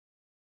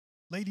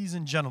Ladies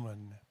and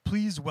gentlemen,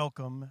 please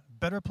welcome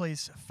Better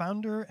Place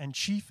founder and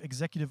chief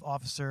executive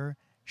officer,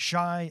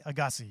 Shai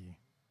Agassi.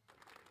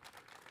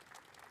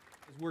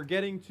 We're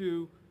getting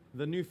to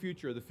the new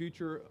future, the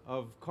future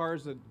of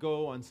cars that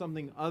go on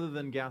something other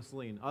than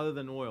gasoline, other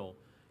than oil.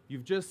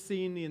 You've just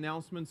seen the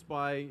announcements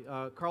by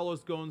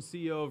Carlos Ghosn,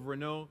 CEO of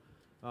Renault,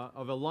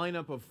 of a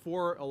lineup of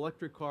 4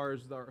 electric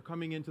cars that are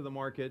coming into the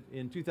market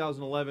in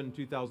 2011 and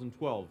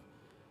 2012.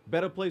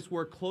 Better Place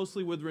worked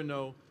closely with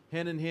Renault,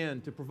 hand in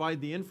hand, to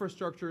provide the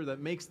infrastructure that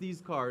makes these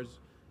cars,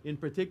 in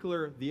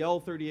particular the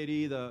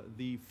L38E,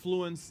 the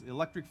Fluence,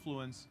 electric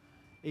Fluence,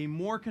 a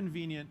more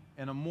convenient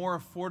and a more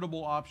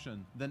affordable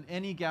option than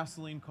any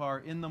gasoline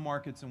car in the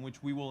markets in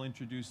which we will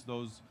introduce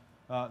those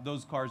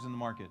cars in the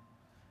market.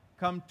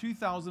 Come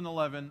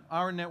 2011,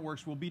 our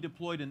networks will be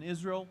deployed in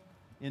Israel,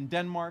 in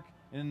Denmark,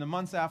 and in the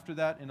months after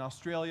that in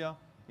Australia,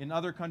 in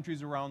other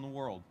countries around the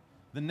world.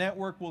 The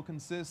network will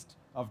consist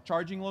of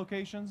charging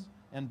locations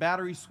and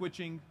battery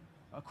switching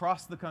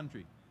across the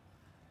country.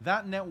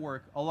 That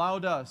network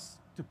allowed us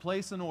to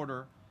place an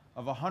order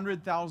of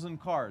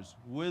 100,000 cars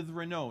with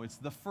Renault. It's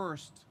the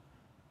first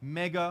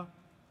mega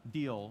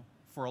deal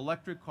for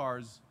electric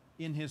cars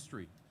in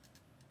history.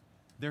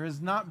 There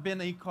has not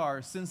been a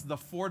car since the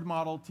Ford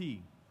Model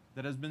T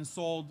that has been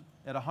sold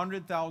at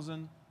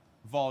 100,000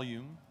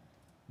 volume,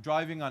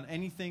 driving on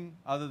anything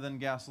other than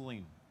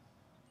gasoline.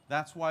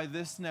 That's why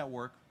this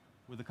network,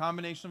 with a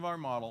combination of our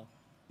model,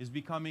 is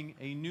becoming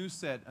a new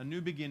set, a new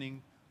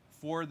beginning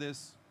for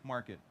this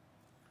market.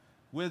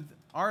 With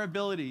our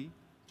ability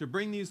to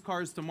bring these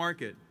cars to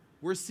market,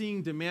 we're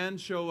seeing demand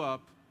show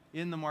up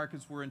in the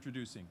markets we're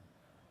introducing.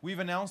 We've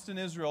announced in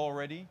Israel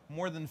already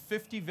more than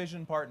 50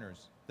 vision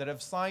partners that have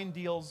signed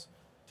deals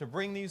to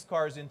bring these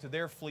cars into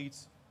their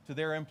fleets, to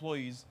their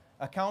employees,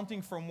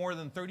 accounting for more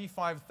than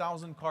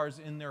 35,000 cars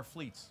in their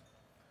fleets.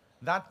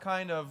 That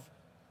kind of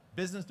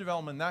business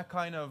development, that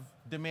kind of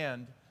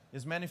demand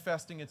is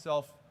manifesting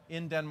itself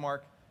in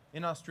Denmark,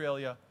 in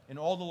Australia, in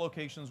all the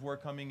locations we're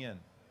coming in.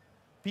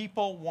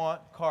 People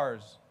want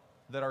cars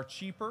that are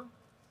cheaper,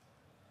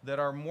 that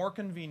are more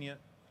convenient,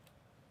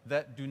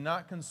 that do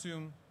not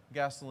consume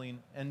gasoline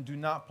and do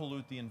not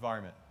pollute the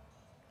environment.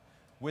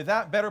 With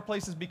that, Better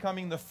Place is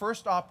becoming the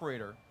first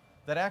operator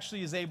that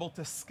actually is able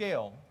to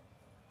scale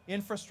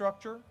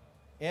infrastructure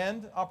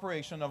and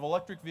operation of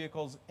electric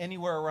vehicles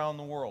anywhere around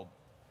the world.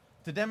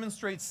 To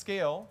demonstrate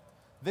scale,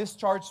 this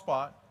charge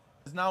spot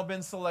has now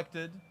been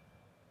selected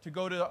to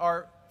go to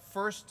our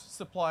first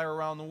supplier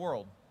around the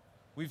world.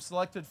 We've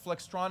selected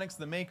Flextronics,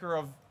 the maker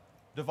of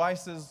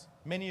devices.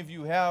 Many of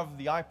you have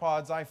the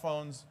iPods,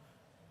 iPhones,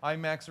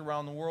 iMacs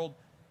around the world.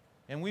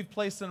 And we've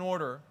placed an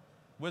order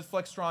with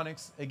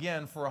Flextronics,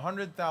 again, for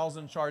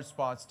 100,000 charge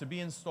spots to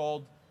be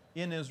installed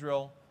in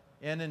Israel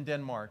and in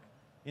Denmark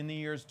in the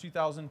years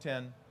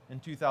 2010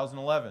 and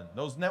 2011.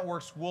 Those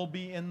networks will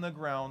be in the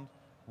ground,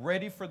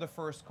 ready for the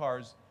first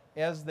cars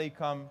as they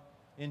come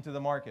into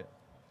the market.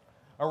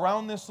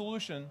 Around this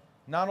solution,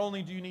 not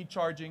only do you need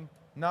charging,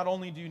 not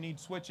only do you need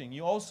switching,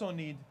 you also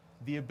need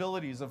the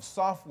abilities of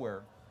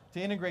software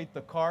to integrate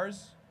the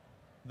cars,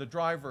 the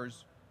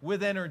drivers,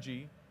 with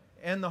energy,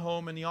 and the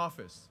home and the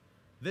office.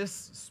 This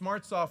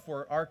smart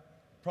software, our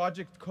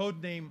project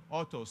codename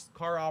Autos,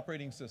 Car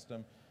Operating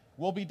System,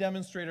 will be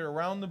demonstrated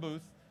around the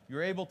booth.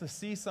 You're able to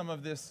see some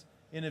of this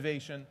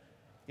innovation.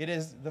 It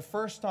is the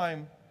first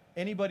time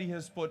anybody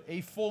has put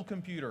a full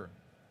computer,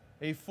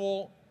 a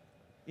full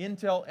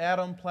Intel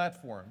Atom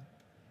platform,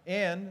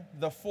 and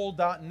the full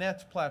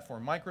 .NET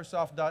platform,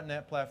 Microsoft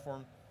 .NET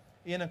platform,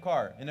 in a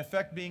car. In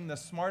effect, being the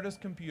smartest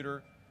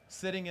computer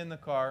sitting in the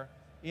car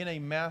in a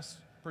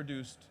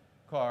mass-produced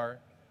car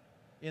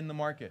in the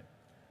market.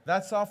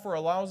 That software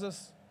allows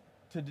us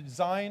to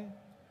design,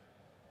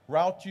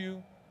 route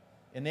you,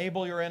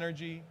 enable your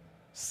energy,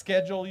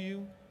 schedule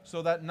you,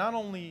 so that not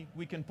only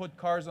we can put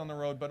cars on the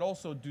road, but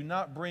also do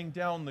not bring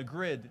down the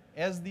grid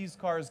as these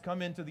cars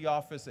come into the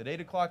office at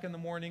 8 o'clock in the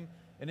morning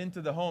and into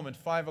the home at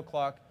 5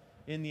 o'clock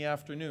in the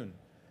afternoon.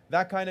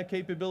 That kind of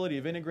capability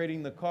of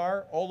integrating the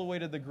car all the way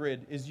to the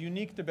grid is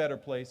unique to Better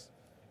Place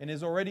and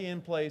is already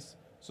in place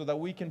so that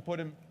we can put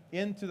them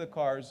into the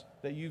cars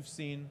that you've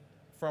seen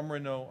from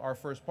Renault, our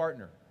first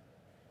partner.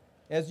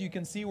 As you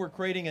can see, we're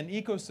creating an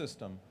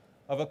ecosystem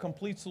of a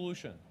complete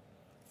solution.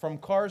 From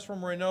cars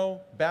from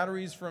Renault,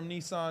 batteries from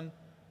Nissan,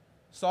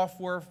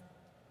 software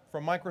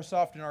from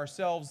Microsoft and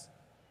ourselves,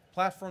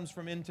 platforms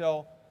from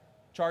Intel,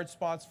 charge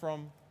spots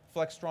from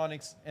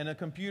Flextronics, and a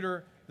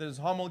computer that is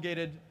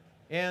homologated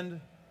and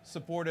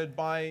supported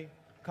by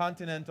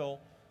Continental,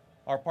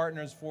 our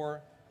partners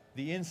for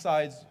the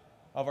insides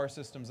of our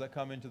systems that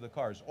come into the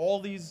cars.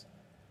 All these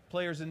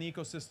players in the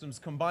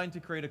ecosystems combine to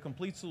create a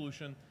complete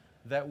solution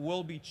that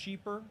will be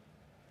cheaper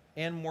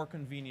and more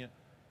convenient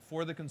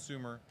for the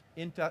consumer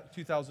in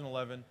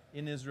 2011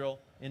 in Israel,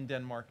 in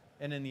Denmark,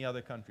 and in the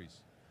other countries.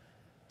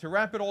 To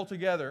wrap it all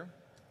together,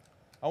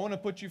 I want to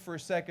put you for a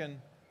second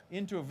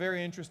into a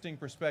very interesting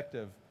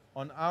perspective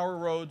on our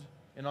road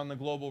and on the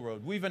global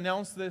road. We've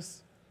announced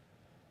this,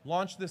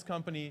 launched this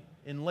company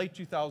in late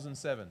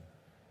 2007.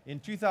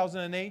 In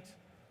 2008,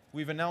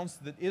 we've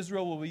announced that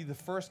Israel will be the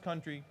first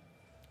country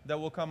that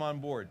will come on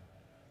board.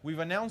 We've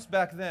announced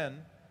back then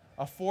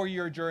a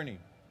 4-year journey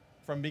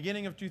from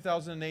beginning of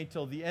 2008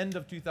 till the end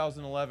of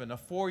 2011, a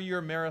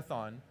 4-year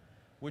marathon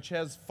which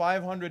has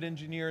 500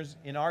 engineers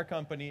in our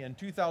company and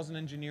 2,000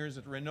 engineers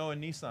at Renault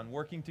and Nissan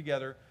working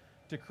together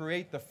to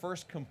create the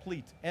first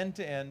complete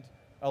end-to-end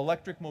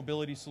electric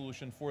mobility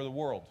solution for the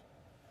world.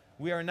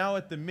 We are now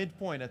at the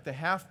midpoint, at the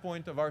half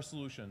point of our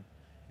solution.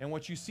 And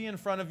what you see in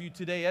front of you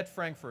today at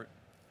Frankfurt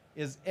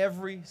is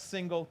every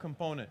single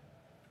component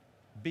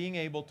being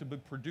able to be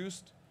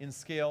produced in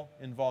scale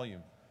and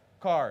volume.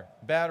 Car,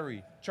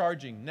 battery,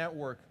 charging,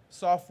 network,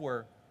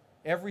 software,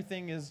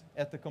 everything is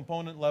at the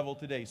component level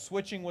today.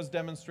 Switching was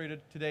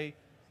demonstrated today.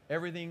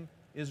 Everything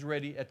is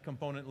ready at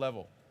component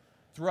level.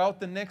 Throughout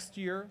the next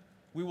year,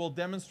 we will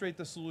demonstrate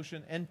the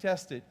solution and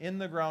test it in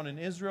the ground in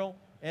Israel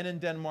and in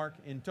Denmark,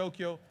 in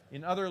Tokyo,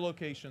 in other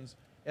locations,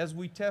 as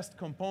we test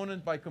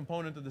component by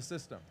component of the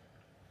system.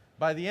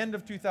 By the end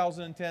of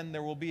 2010,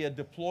 there will be a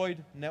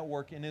deployed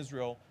network in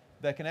Israel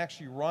that can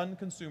actually run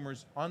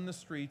consumers on the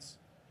streets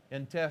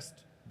and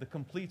test the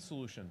complete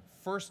solution.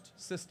 First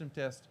system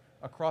test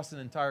across an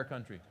entire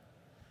country.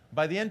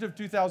 By the end of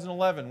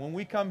 2011, when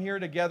we come here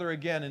together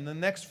again in the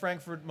next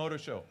Frankfurt Motor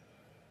Show,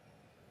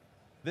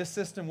 this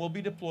system will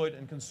be deployed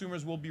and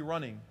consumers will be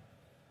running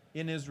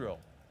in Israel.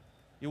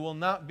 It will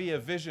not be a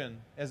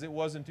vision as it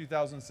was in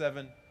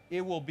 2007.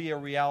 It will be a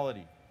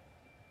reality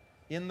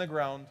in the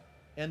ground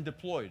and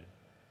deployed.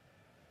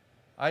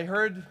 I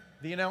heard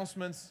the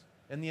announcements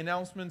and the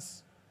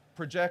announcements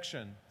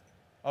projection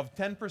of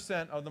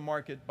 10% of the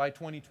market by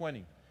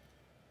 2020.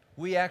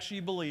 We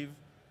actually believe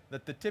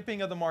that the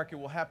tipping of the market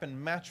will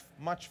happen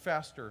much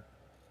faster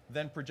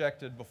than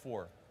projected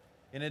before.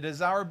 And it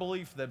is our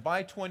belief that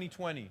by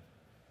 2020,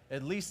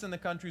 at least in the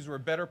countries where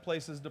Better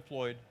Place is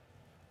deployed,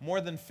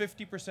 more than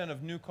 50%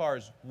 of new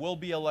cars will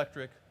be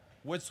electric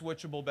with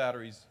switchable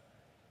batteries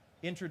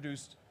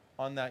introduced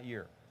on that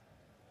year.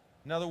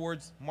 In other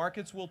words,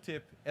 markets will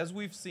tip, as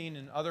we've seen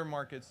in other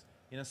markets,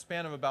 in a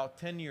span of about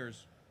 10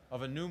 years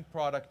of a new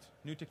product,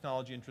 new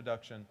technology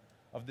introduction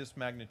of this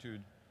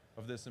magnitude,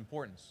 of this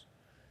importance.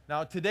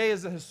 Now, today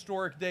is a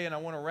historic day, and I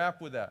want to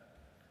wrap with that.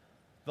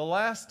 The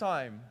last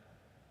time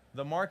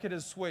the market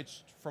has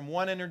switched from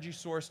one energy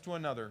source to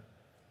another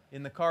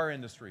in the car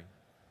industry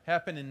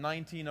happened in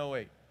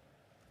 1908.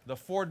 The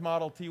Ford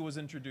Model T was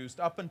introduced.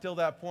 Up until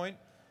that point,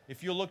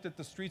 if you looked at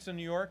the streets of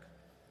New York,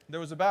 there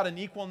was about an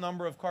equal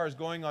number of cars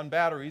going on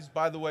batteries,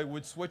 by the way,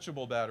 with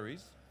switchable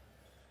batteries,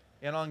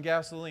 and on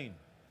gasoline.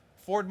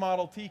 Ford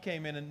Model T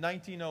came in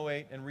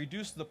 1908 and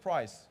reduced the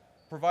price,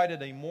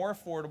 provided a more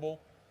affordable,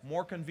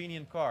 more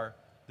convenient car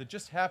that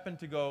just happened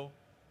to go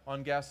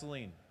on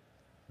gasoline.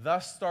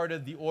 Thus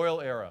started the oil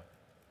era.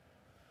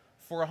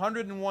 For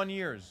 101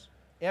 years,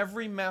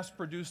 every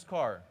mass-produced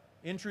car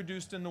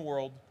introduced in the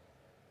world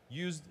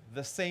used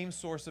the same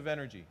source of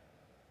energy,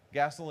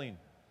 gasoline.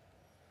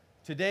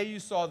 Today you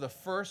saw the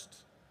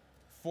first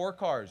 4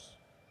 cars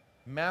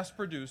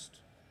mass-produced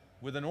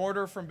with an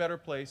order from Better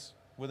Place,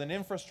 with an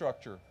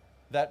infrastructure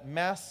that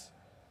mass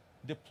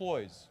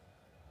deploys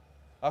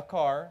a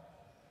car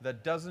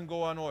that doesn't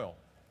go on oil.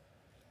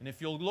 And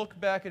if you'll look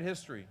back at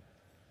history,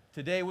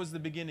 today was the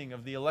beginning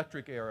of the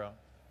electric era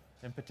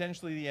and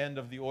potentially the end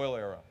of the oil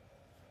era.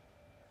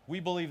 We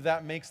believe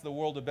that makes the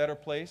world a better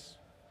place,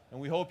 and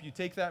we hope you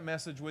take that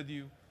message with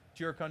you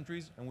to your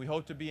countries, and we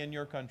hope to be in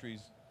your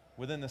countries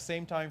within the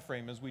same time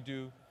frame as we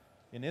do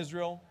in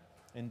Israel,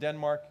 in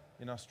Denmark,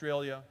 in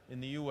Australia, in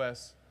the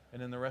US,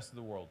 and in the rest of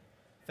the world.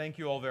 Thank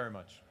you all very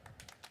much.